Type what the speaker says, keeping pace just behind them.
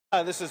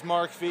Hi, this is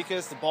Mark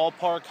Fikas, the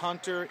Ballpark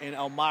Hunter in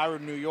Elmira,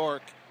 New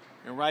York,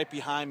 and right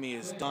behind me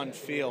is Dunn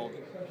Field.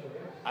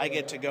 I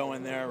get to go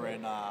in there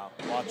and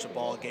watch a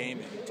ball game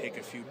and take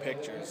a few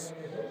pictures.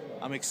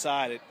 I'm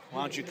excited.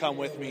 Why don't you come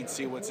with me and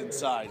see what's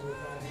inside?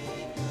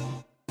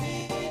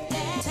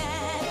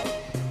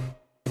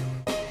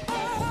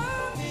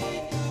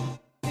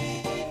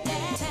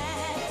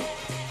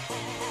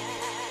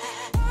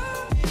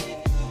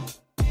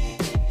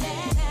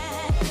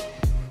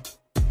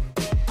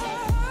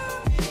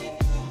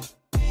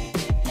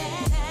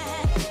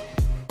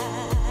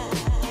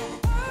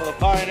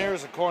 The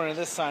Pioneers, according to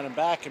this sign in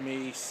back of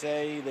me,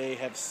 say they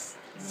have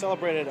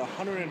celebrated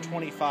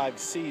 125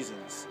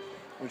 seasons,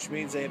 which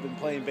means they have been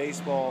playing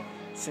baseball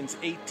since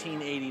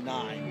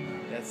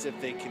 1889. That's if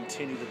they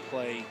continue to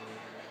play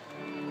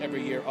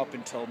every year up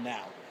until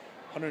now.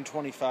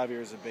 125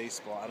 years of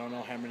baseball. I don't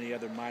know how many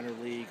other minor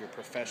league or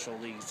professional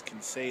leagues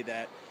can say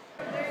that.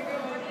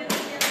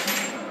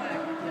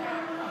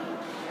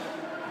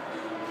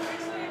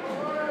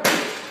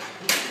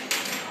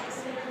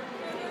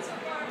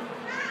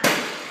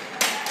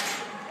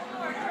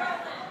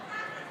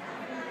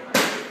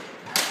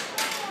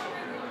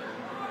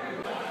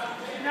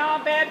 No,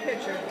 bad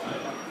picture.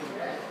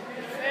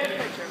 Bad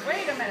picture.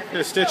 Wait a minute.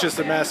 Here's Stitch is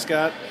the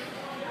mascot.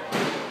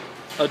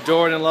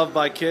 Adored and loved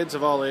by kids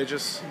of all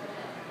ages.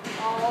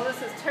 Oh,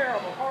 this is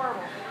terrible.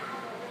 Horrible.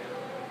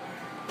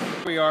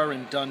 We are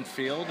in Dunn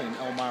Field in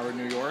Elmira,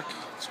 New York.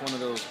 It's one of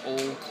those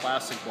old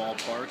classic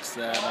ballparks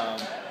that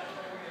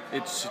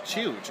it's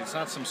huge. It's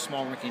not some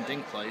small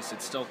rinky-dink place.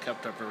 It's still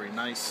kept up very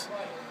nice.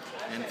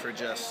 And for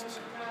just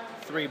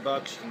 $3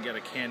 you can get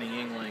a canny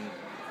Yingling.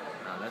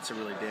 That's a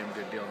really damn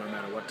good deal no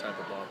matter what type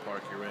of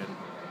ballpark you're in.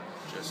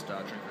 Just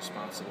drink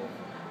responsible.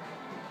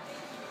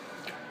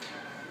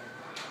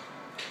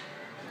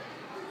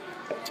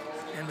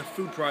 And the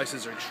food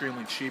prices are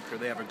extremely cheap here.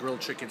 They have a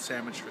grilled chicken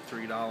sandwich for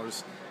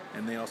 $3,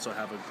 and they also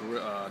have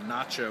a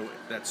nacho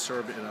that's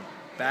served in a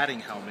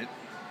batting helmet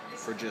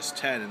for just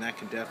 $10, and that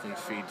can definitely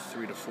feed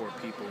 3 to 4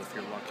 people if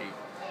you're lucky.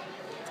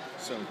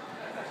 So,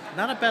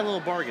 not a bad little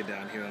bargain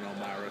down here in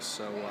Elmira.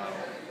 So,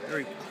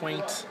 very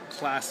quaint,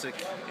 classic,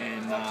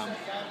 and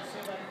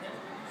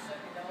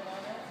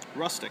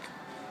rustic.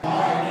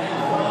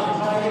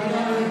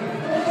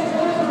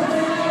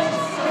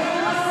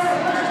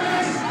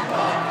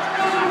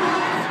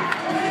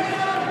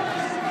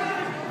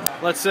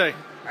 Let's see. All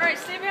right,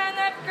 stay behind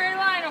that gray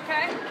line,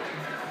 okay?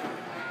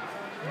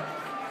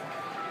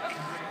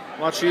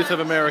 Watch Youth of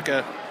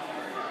America.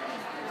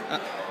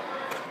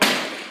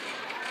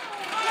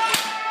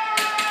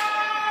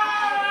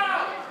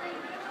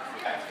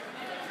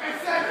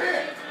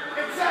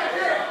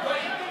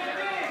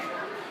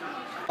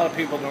 A lot of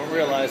people don't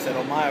realize that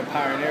Elmira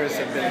Pioneers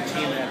have been a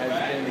team that has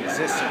been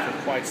existent for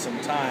quite some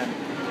time.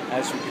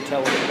 As we can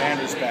tell with the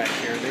banners back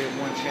here, they have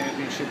won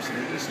championships in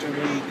the Eastern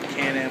League, the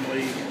Can-Am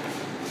League,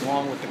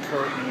 along with the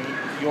current New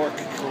York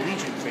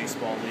Collegiate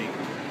Baseball League.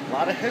 A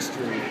lot of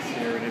history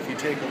here, and if you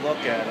take a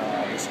look at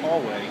this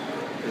hallway,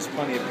 there's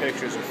plenty of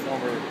pictures of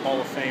former Hall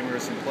of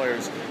Famers and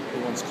players who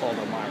once called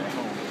Elmira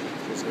home.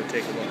 So let's go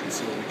take a look and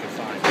see what we can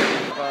find.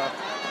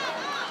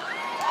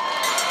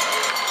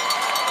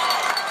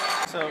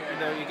 So,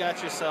 you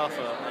got yourself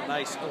a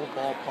nice old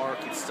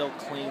ballpark. It's still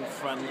clean,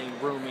 friendly,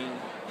 roomy,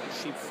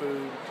 cheap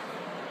food.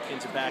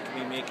 Kids are back at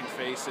me making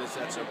faces.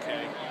 That's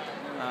okay.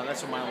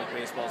 That's what minor league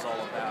baseball is all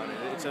about.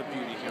 It's a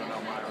beauty here in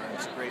Elmira, and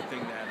it's a great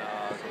thing that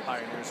the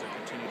Pioneers will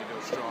continue to go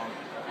strong.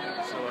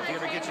 So if you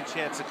ever get your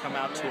chance to come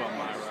out to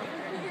Elmira,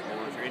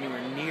 or if you're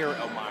anywhere near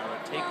Elmira,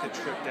 take the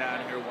trip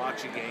down here,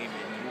 watch a game,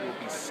 and you will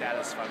be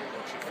satisfied with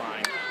what you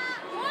find.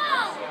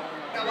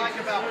 What I like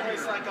about a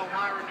place like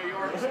Elmira, New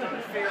York,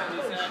 Dunn Field,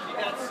 is that you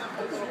got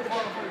simple little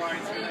carnival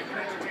rides here that can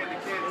entertain the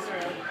kids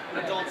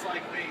and adults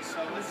like me.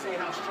 So let's see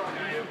how strong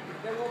I am.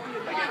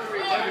 I get 3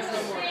 letters,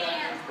 no more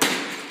black.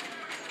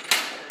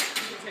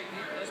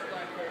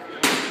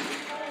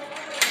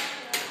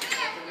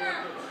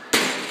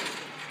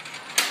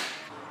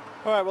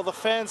 All right, well, the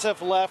fans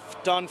have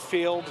left Dunn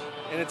Field,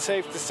 and it's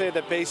safe to say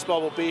that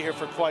baseball will be here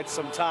for quite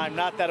some time.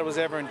 Not that it was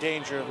ever in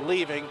danger of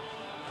leaving.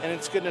 And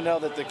it's good to know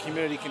that the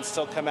community can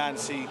still come out and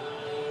see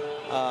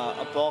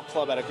a ball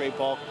club at a great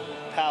ball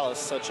palace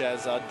such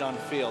as Dunn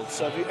Field.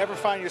 So if you ever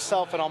find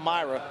yourself in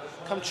Elmira,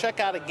 come check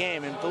out a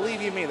game. And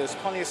believe you me, there's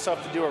plenty of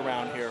stuff to do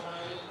around here.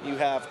 You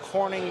have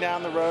Corning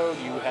down the road,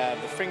 you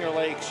have the Finger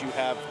Lakes, you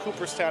have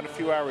Cooperstown a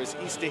few hours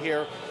east of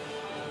here.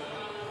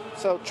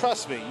 So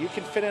trust me, you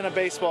can fit in a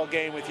baseball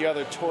game with your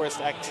other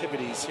tourist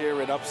activities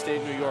here in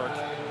upstate New York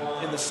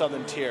in the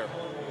southern tier.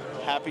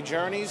 Happy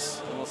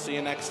journeys, and we'll see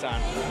you next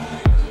time.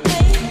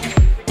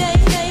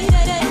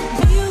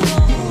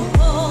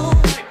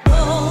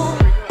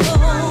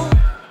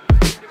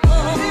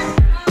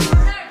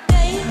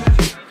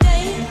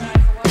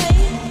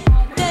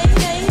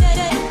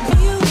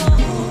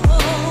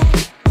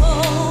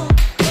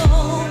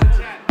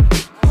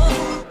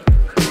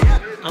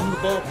 I'm the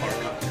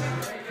Ballpark Hunter.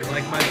 If you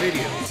like my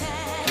videos,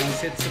 please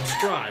hit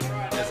subscribe